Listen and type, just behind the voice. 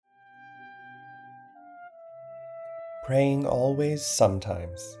Praying Always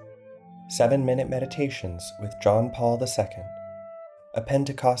Sometimes. 7-Minute Meditations with John Paul II. A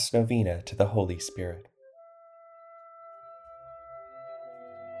Pentecost Novena to the Holy Spirit.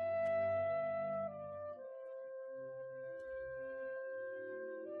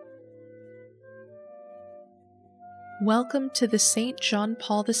 Welcome to the St. John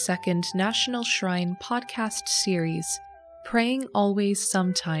Paul II National Shrine podcast series, Praying Always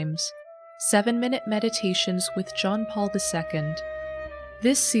Sometimes, 7-Minute Meditations with John Paul II.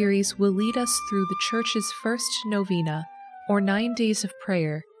 This series will lead us through the Church's first novena, or 9 days of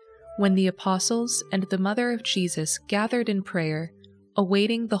prayer, when the Apostles and the Mother of Jesus gathered in prayer,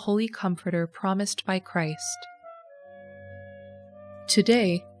 awaiting the Holy Comforter promised by Christ.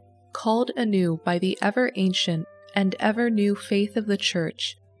 Today, called anew by the ever-ancient and ever-new faith of the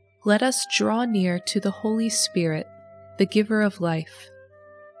Church, let us draw near to the Holy Spirit, the giver of life.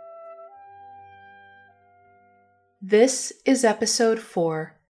 This is Episode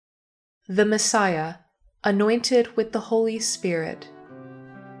 4, The Messiah, Anointed with the Holy Spirit.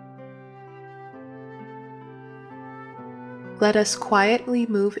 Let us quietly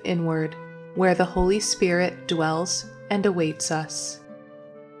move inward, where the Holy Spirit dwells and awaits us.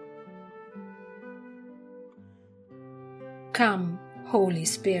 Come, Holy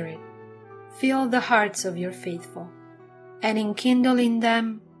Spirit, fill the hearts of your faithful, and enkindle in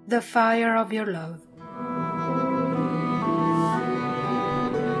them the fire of your love.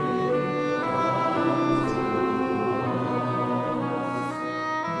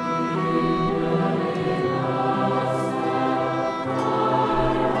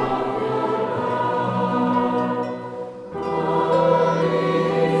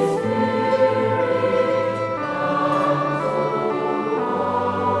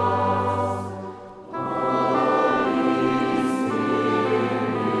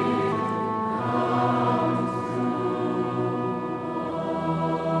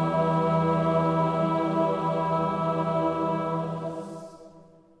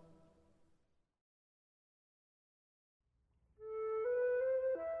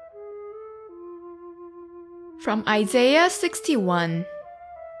 From Isaiah 61.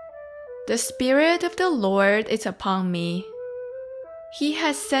 The Spirit of the Lord is upon me. He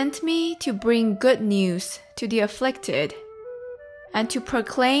has sent me to bring good news to the afflicted, and to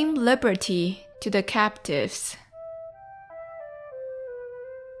proclaim liberty to the captives.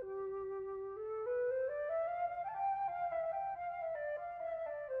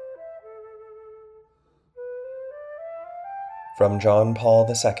 From John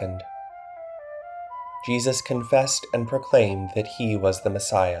Paul II. Jesus confessed and proclaimed that he was the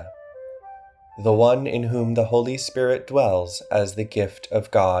Messiah, the one in whom the Holy Spirit dwells as the gift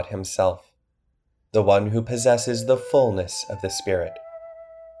of God himself, the one who possesses the fullness of the Spirit,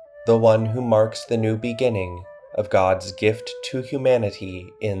 the one who marks the new beginning of God's gift to humanity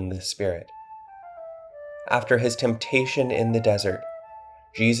in the Spirit. After his temptation in the desert,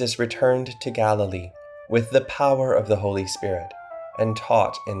 Jesus returned to Galilee with the power of the Holy Spirit and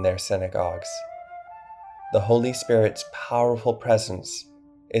taught in their synagogues. The Holy Spirit's powerful presence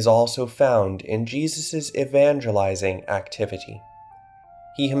is also found in Jesus' evangelizing activity.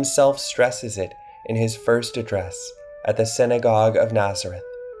 He himself stresses it in his first address at the synagogue of Nazareth,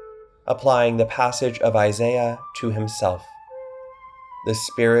 applying the passage of Isaiah to himself. The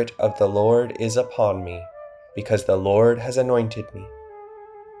Spirit of the Lord is upon me, because the Lord has anointed me.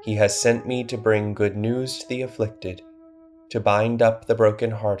 He has sent me to bring good news to the afflicted, to bind up the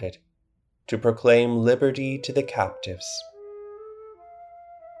brokenhearted, to proclaim liberty to the captives.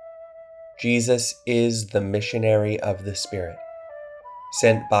 Jesus is the missionary of the Spirit,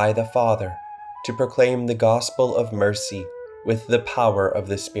 sent by the Father to proclaim the gospel of mercy with the power of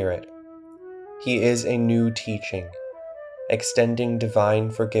the Spirit. He is a new teaching, extending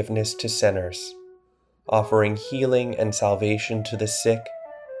divine forgiveness to sinners, offering healing and salvation to the sick,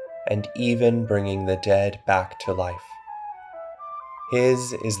 and even bringing the dead back to life.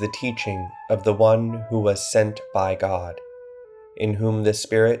 His is the teaching of the one who was sent by God, in whom the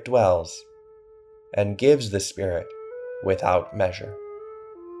Spirit dwells, and gives the Spirit without measure.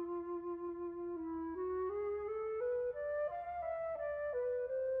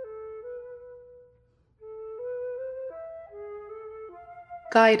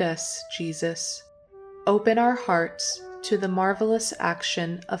 Guide us, Jesus. Open our hearts to the marvelous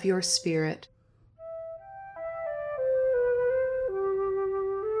action of your Spirit.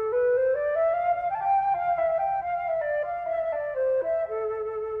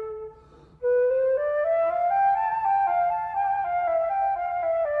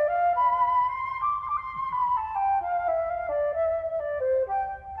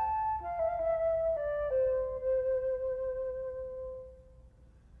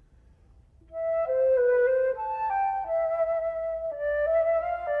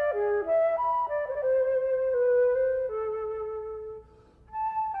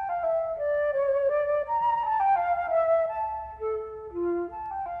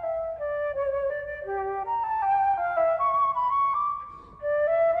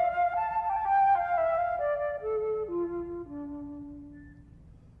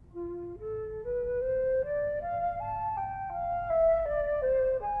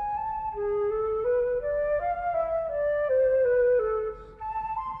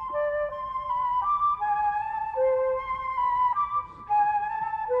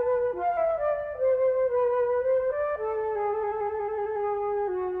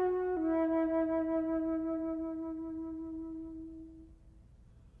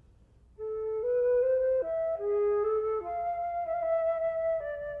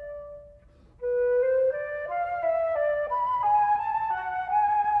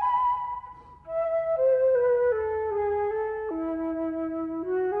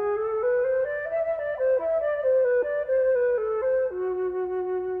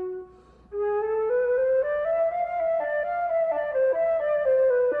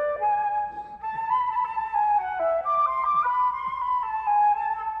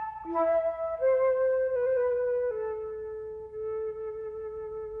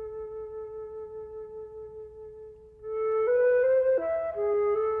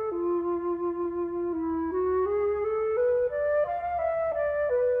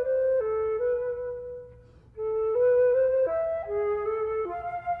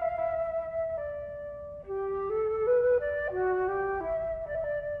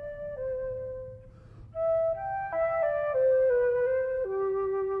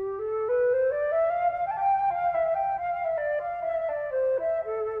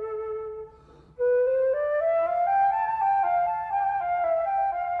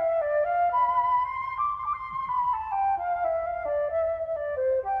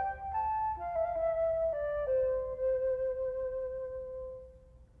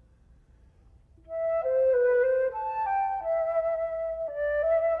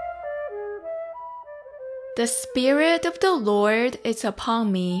 The Spirit of the Lord is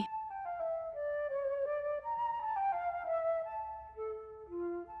upon me.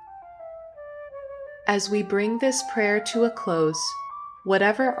 As we bring this prayer to a close,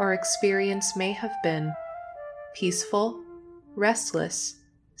 whatever our experience may have been, peaceful, restless,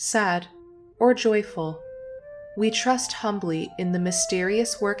 sad, or joyful, we trust humbly in the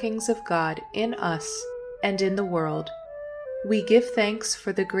mysterious workings of God in us and in the world. We give thanks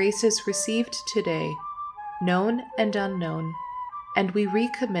for the graces received today, known and unknown, and we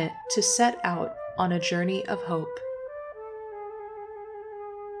recommit to set out on a journey of hope.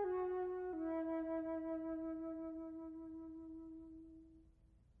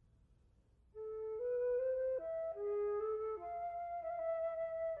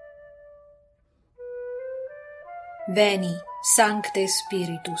 Veni, Sancte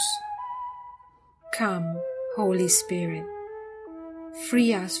Spiritus. Come, Holy Spirit.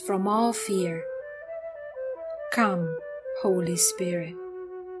 Free us from all fear. Come, Holy Spirit.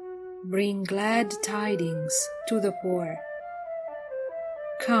 Bring glad tidings to the poor.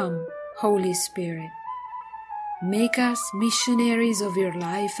 Come, Holy Spirit. Make us missionaries of your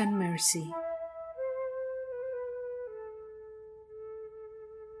life and mercy.